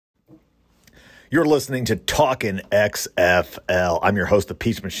You're listening to Talkin' XFL. I'm your host, The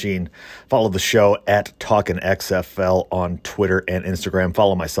Peach Machine. Follow the show at Talkin' XFL on Twitter and Instagram.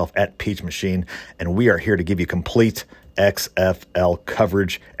 Follow myself at Peach Machine. And we are here to give you complete XFL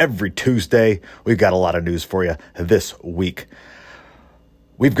coverage every Tuesday. We've got a lot of news for you this week.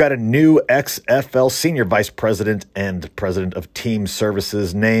 We've got a new XFL Senior Vice President and President of Team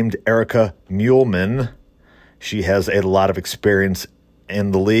Services named Erica Muehlman. She has a lot of experience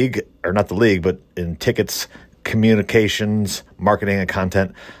in the league, or not the league, but in tickets, communications, marketing, and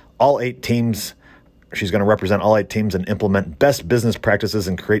content. All 8 teams, she's going to represent all 8 teams and implement best business practices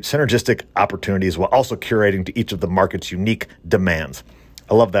and create synergistic opportunities while also curating to each of the market's unique demands.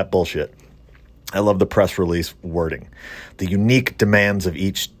 I love that bullshit. I love the press release wording. The unique demands of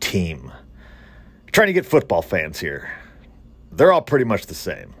each team. You're trying to get football fans here. They're all pretty much the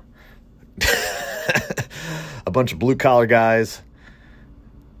same. A bunch of blue-collar guys.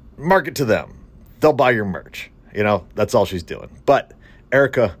 Market to them. They'll buy your merch. You know, that's all she's doing. But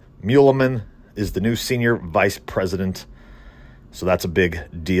Erica Muehlman is the new senior vice president. So that's a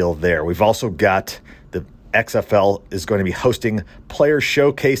big deal there. We've also got the XFL is going to be hosting player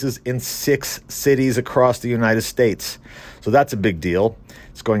showcases in 6 cities across the United States. So that's a big deal.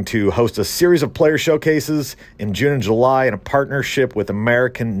 It's going to host a series of player showcases in June and July in a partnership with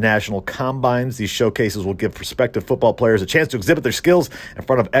American National Combines. These showcases will give prospective football players a chance to exhibit their skills in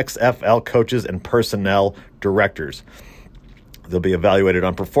front of XFL coaches and personnel directors. They'll be evaluated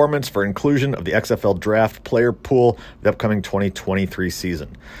on performance for inclusion of the XFL draft player pool for the upcoming 2023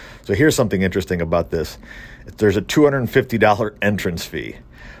 season. So here's something interesting about this. There's a $250 entrance fee,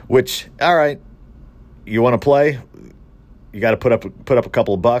 which, all right, you want to play? You got to put up a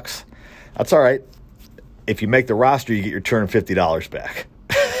couple of bucks. That's all right. If you make the roster, you get your $250 back.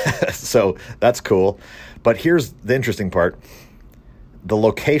 So that's cool. But here's the interesting part. The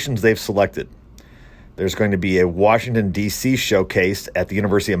locations they've selected. There's going to be a Washington, D.C. showcase at the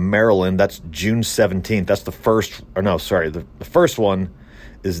University of Maryland. That's June 17th. That's the first, or no, sorry. The first one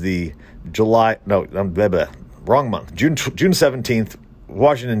is the wrong month. June 17th,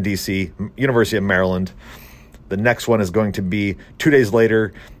 Washington, D.C., University of Maryland. The next one is going to be 2 days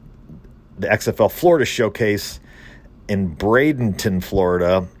later, the XFL Florida Showcase in Bradenton,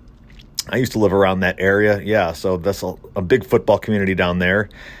 Florida. I used to live around that area. Yeah, so that's a big football community down there.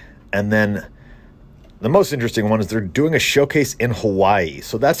 And then the most interesting one is they're doing a showcase in Hawaii.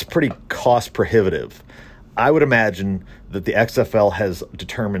 So that's pretty cost prohibitive. I would imagine that the XFL has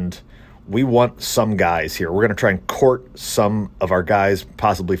determined we want some guys here. We're going to try and court some of our guys,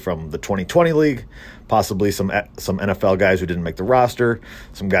 possibly from the 2020 league, possibly some NFL guys who didn't make the roster,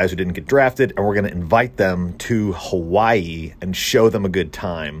 some guys who didn't get drafted, and we're going to invite them to Hawaii and show them a good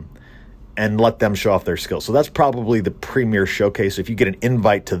time and let them show off their skills. So that's probably the premier showcase. If you get an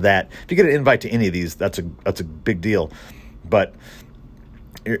invite to that, if you get an invite to any of these, that's a big deal. But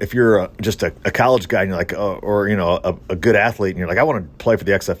if you're just a college guy and you're like, a good athlete and you're like, I want to play for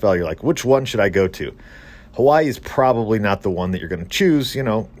the XFL, you're like, which one should I go to? Hawaii is probably not the one that you're going to choose,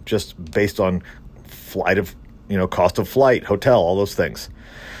 just based on cost of flight, hotel, all those things.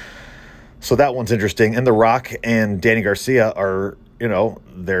 So that one's interesting. And The Rock and Danny Garcia are,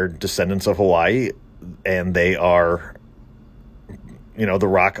 they're descendants of Hawaii, and they are, The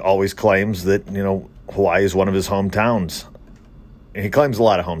Rock always claims that, Hawaii is one of his hometowns. He claims a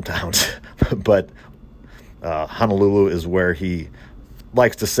lot of hometowns, but Honolulu is where he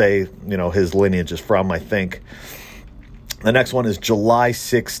likes to say, his lineage is from, I think. The next one is July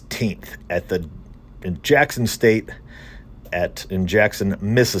 16th in Jackson State, in Jackson,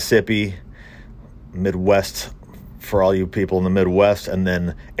 Mississippi, Midwest, for all you people in the Midwest, and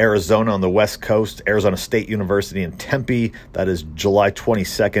then Arizona on the West Coast, Arizona State University in Tempe, that is July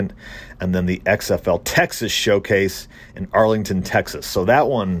 22nd, and then the XFL Texas Showcase in Arlington, Texas. So that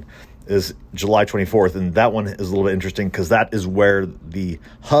one is July 24th, and that one is a little bit interesting because that is where the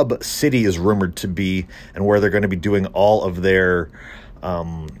hub city is rumored to be and where they're going to be doing all of their,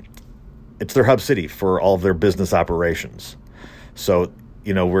 it's their hub city for all of their business operations. So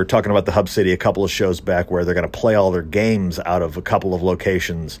we're talking about the hub city a couple of shows back where they're going to play all their games out of a couple of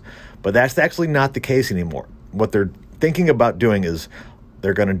locations. But that's actually not the case anymore. What they're thinking about doing is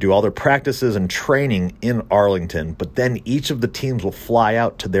they're going to do all their practices and training in Arlington, but then each of the teams will fly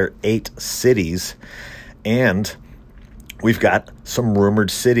out to their 8 cities. And we've got some rumored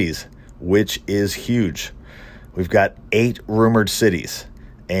cities, which is huge. We've got 8 rumored cities.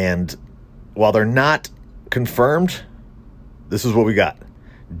 And while they're not confirmed, this is what we got.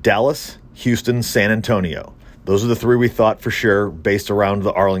 Dallas, Houston, San Antonio. Those are the 3 we thought for sure based around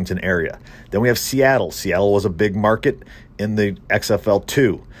the Arlington area. Then we have Seattle. Seattle was a big market in the XFL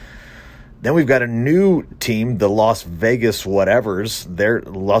too. Then we've got a new team, the Las Vegas whatevers.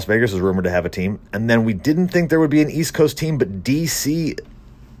 Las Vegas is rumored to have a team. And then we didn't think there would be an East Coast team, but D.C.,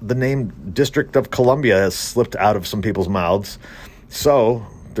 the name District of Columbia, has slipped out of some people's mouths. So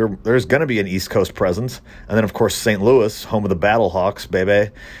there's going to be an East Coast presence. And then, of course, St. Louis, home of the Battlehawks,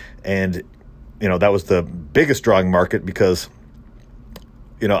 baby. And, that was the biggest drawing market because,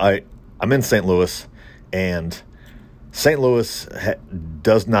 I'm in St. Louis, and St. Louis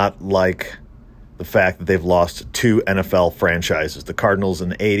does not like the fact that they've lost 2 NFL franchises, the Cardinals in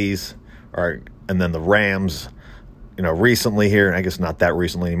the 80s, and then the Rams, recently here, and I guess not that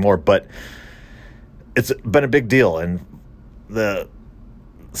recently anymore, but it's been a big deal, and the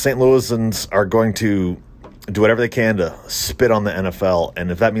St. Louisans are going to do whatever they can to spit on the NFL, and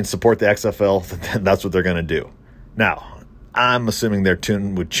if that means support the XFL, then that's what they're going to do. Now, I'm assuming their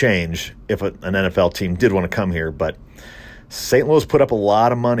tune would change if an NFL team did want to come here, but St. Louis put up a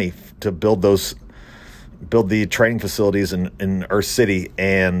lot of money to build the training facilities in Earth City,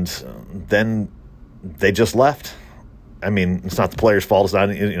 and then they just left. I mean, it's not the players' fault. It's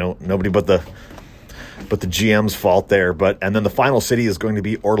not nobody but the GM's fault there. And then the final city is going to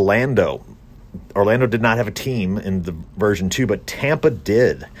be Orlando. Orlando did not have a team in the version 2, but Tampa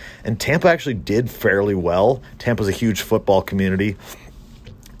did. And Tampa actually did fairly well. Tampa's a huge football community.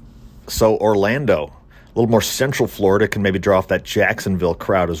 So Orlando, a little more central Florida, can maybe draw off that Jacksonville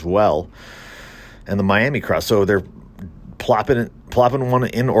crowd as well. And the Miami crowd. So they're plopping one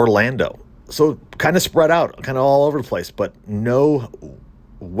in Orlando. So kind of spread out, kind of all over the place, but no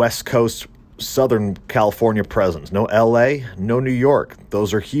West Coast, Southern California presence. No LA, no New York.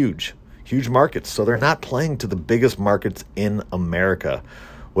 Those are huge markets. So they're not playing to the biggest markets in America,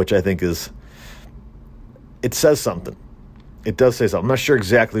 which I think it says something. It does say something. I'm not sure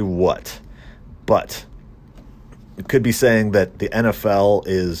exactly what, but it could be saying that the NFL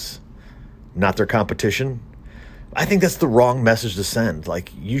is not their competition. I think that's the wrong message to send.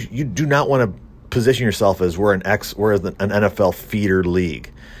 Like, you do not want to position yourself as we're an NFL feeder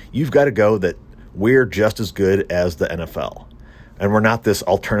league. You've got to go that we're just as good as the NFL. And we're not this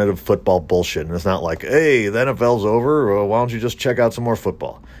alternative football bullshit. And it's not like, hey, the NFL's over. Well, why don't you just check out some more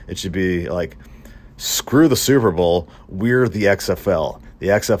football? It should be like, screw the Super Bowl. We're the XFL, the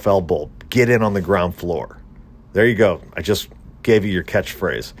XFL Bowl. Get in on the ground floor. There you go. I just gave you your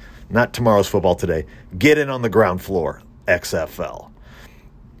catchphrase. Not tomorrow's football today. Get in on the ground floor, XFL.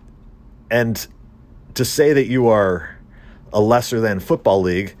 And to say that you are a lesser than football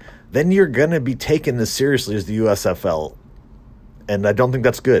league, then you're going to be taken as seriously as the USFL. And I don't think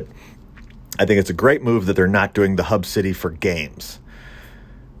that's good. I think it's a great move that they're not doing the hub city for games.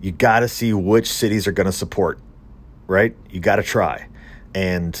 You got to see which cities are going to support, right? You got to try.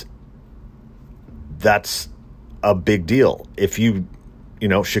 And that's a big deal. If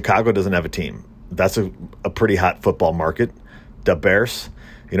Chicago doesn't have a team. That's a pretty hot football market. The Bears.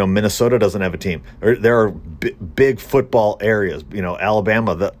 Minnesota doesn't have a team. There are big football areas.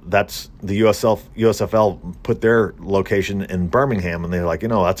 Alabama, that's the USFL put their location in Birmingham, and they're like,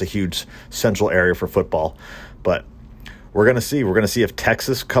 that's a huge central area for football. But we're going to see. We're going to see if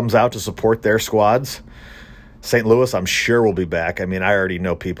Texas comes out to support their squads. St. Louis, I'm sure, will be back. I mean, I already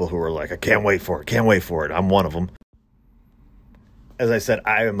know people who are like, I can't wait for it. I'm one of them. As I said,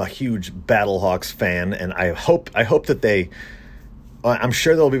 I am a huge Battlehawks fan, and I hope that I'm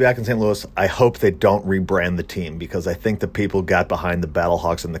sure they'll be back in St. Louis. I hope they don't rebrand the team, because I think the people got behind the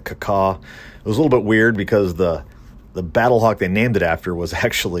Battlehawks and the caca. It was a little bit weird because the Battlehawk they named it after was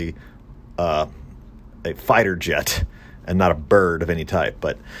actually a fighter jet and not a bird of any type.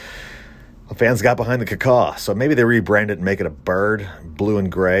 But the fans got behind the caca, so maybe they rebrand it and make it a bird, blue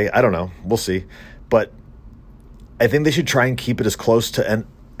and gray. I don't know. We'll see. But I think they should try and keep it as close to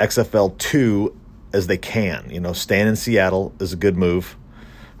XFL 2 as they can. Staying in Seattle is a good move.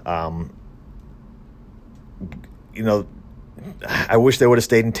 I wish they would have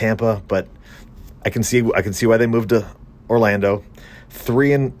stayed in Tampa, but I can see why they moved to Orlando.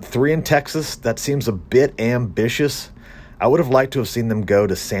 3 in Texas, that seems a bit ambitious. I would have liked to have seen them go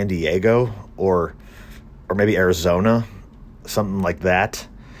to San Diego or maybe Arizona, something like that.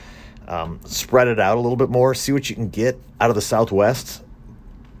 Spread it out a little bit more, see what you can get out of the Southwest.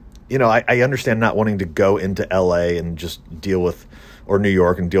 I understand not wanting to go into LA and just deal with, or New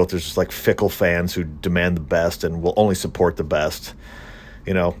York, and deal with just like fickle fans who demand the best and will only support the best.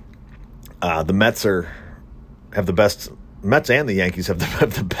 The Mets have the best. Mets and the Yankees have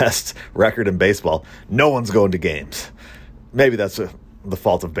the best record in baseball. No one's going to games. Maybe that's the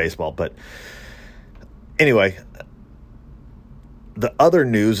fault of baseball, but anyway. The other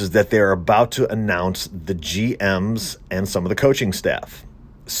news is that they're about to announce the GMs and some of the coaching staff.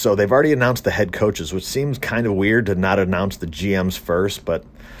 So they've already announced the head coaches, which seems kind of weird to not announce the GMs first. But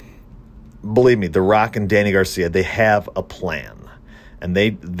believe me, The Rock and Danny Garcia, they have a plan. And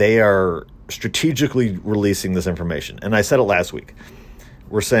they are strategically releasing this information. And I said it last week.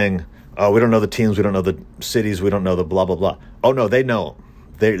 We're saying, oh, we don't know the teams, we don't know the cities, we don't know the blah, blah, blah. Oh, no, they know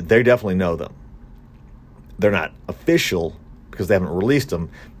them. They definitely know them. They're not official because they haven't released them,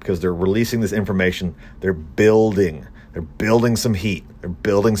 because they're releasing this information. They're building some heat. They're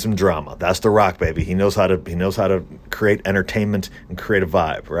building some drama. That's The Rock, baby. He knows how to create entertainment and create a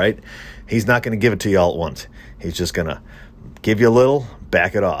vibe, right? He's not going to give it to you all at once. He's just going to give you a little,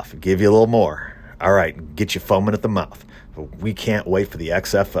 back it off, give you a little more. All right, get you foaming at the mouth. But we can't wait for the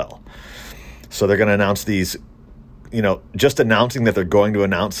XFL. So they're going to announce these, just announcing that they're going to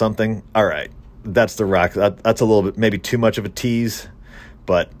announce something. All right, that's The Rock. That's a little bit, maybe too much of a tease,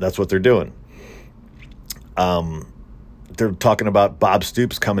 but that's what they're doing. They're talking about Bob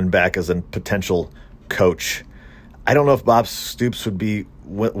Stoops coming back as a potential coach. I don't know if Bob Stoops would be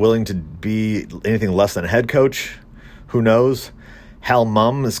willing to be anything less than a head coach. Who knows? Hal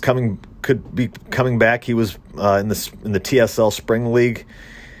Mumm could be coming back. He was in the TSL Spring League.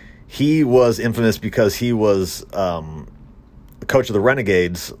 He was infamous because he was the coach of the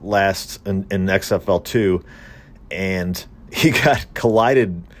Renegades last in XFL 2, and he got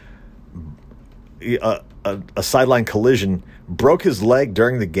collided. A sideline collision, broke his leg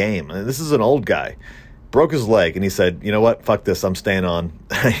during the game. And this is an old guy. Broke his leg, and he said, you know what, fuck this, I'm staying on.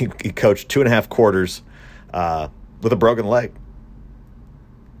 He coached 2.5 quarters with a broken leg.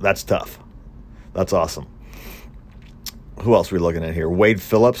 That's tough. That's awesome. Who else are we looking at here? Wade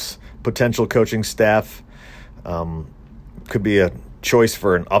Phillips, potential coaching staff. Could be a choice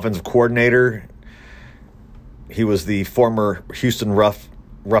for an offensive coordinator. He was the former Houston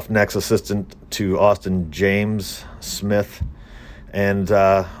Roughnecks assistant to Austin James Smith. And,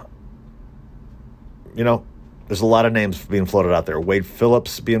 there's a lot of names being floated out there. Wade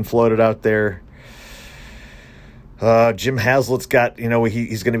Phillips being floated out there. Jim Haslett's got,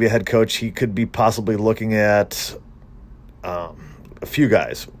 he's going to be a head coach. He could be possibly looking at a few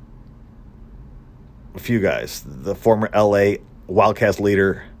guys. The former LA Wildcats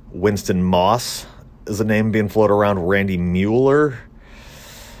leader, Winston Moss, is a name being floated around. Randy Mueller.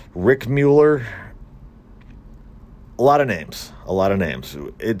 Rick Mueller. A lot of names.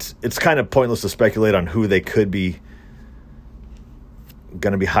 It's kind of pointless to speculate on who they could be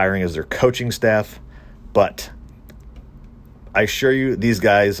going to be hiring as their coaching staff, but I assure you these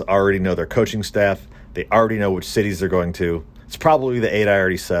guys already know their coaching staff. They already know which cities they're going to. It's probably the 8 I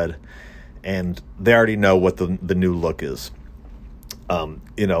already said, and they already know what the new look is.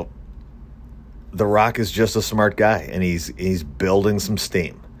 The Rock is just a smart guy, and he's building some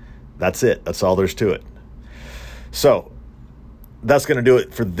steam. That's it. That's all there's to it. So that's going to do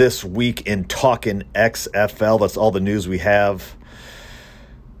it for this week in Talkin' XFL. That's all the news we have.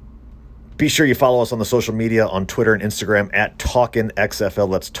 Be sure you follow us on the social media on Twitter and Instagram at Talkin'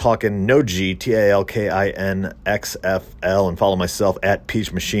 XFL. That's Talkin', no G, TALKIN XFL. And follow myself at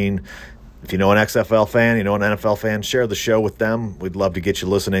Peach Machine. If you know an XFL fan, you know an NFL fan, share the show with them. We'd love to get you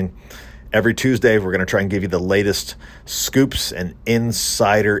listening. Every Tuesday, we're going to try and give you the latest scoops and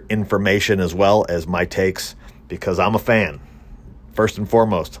insider information as well as my takes, because I'm a fan. First and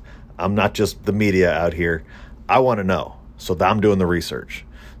foremost, I'm not just the media out here. I want to know, so I'm doing the research,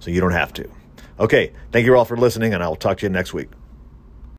 so you don't have to. Okay, thank you all for listening, and I will talk to you next week.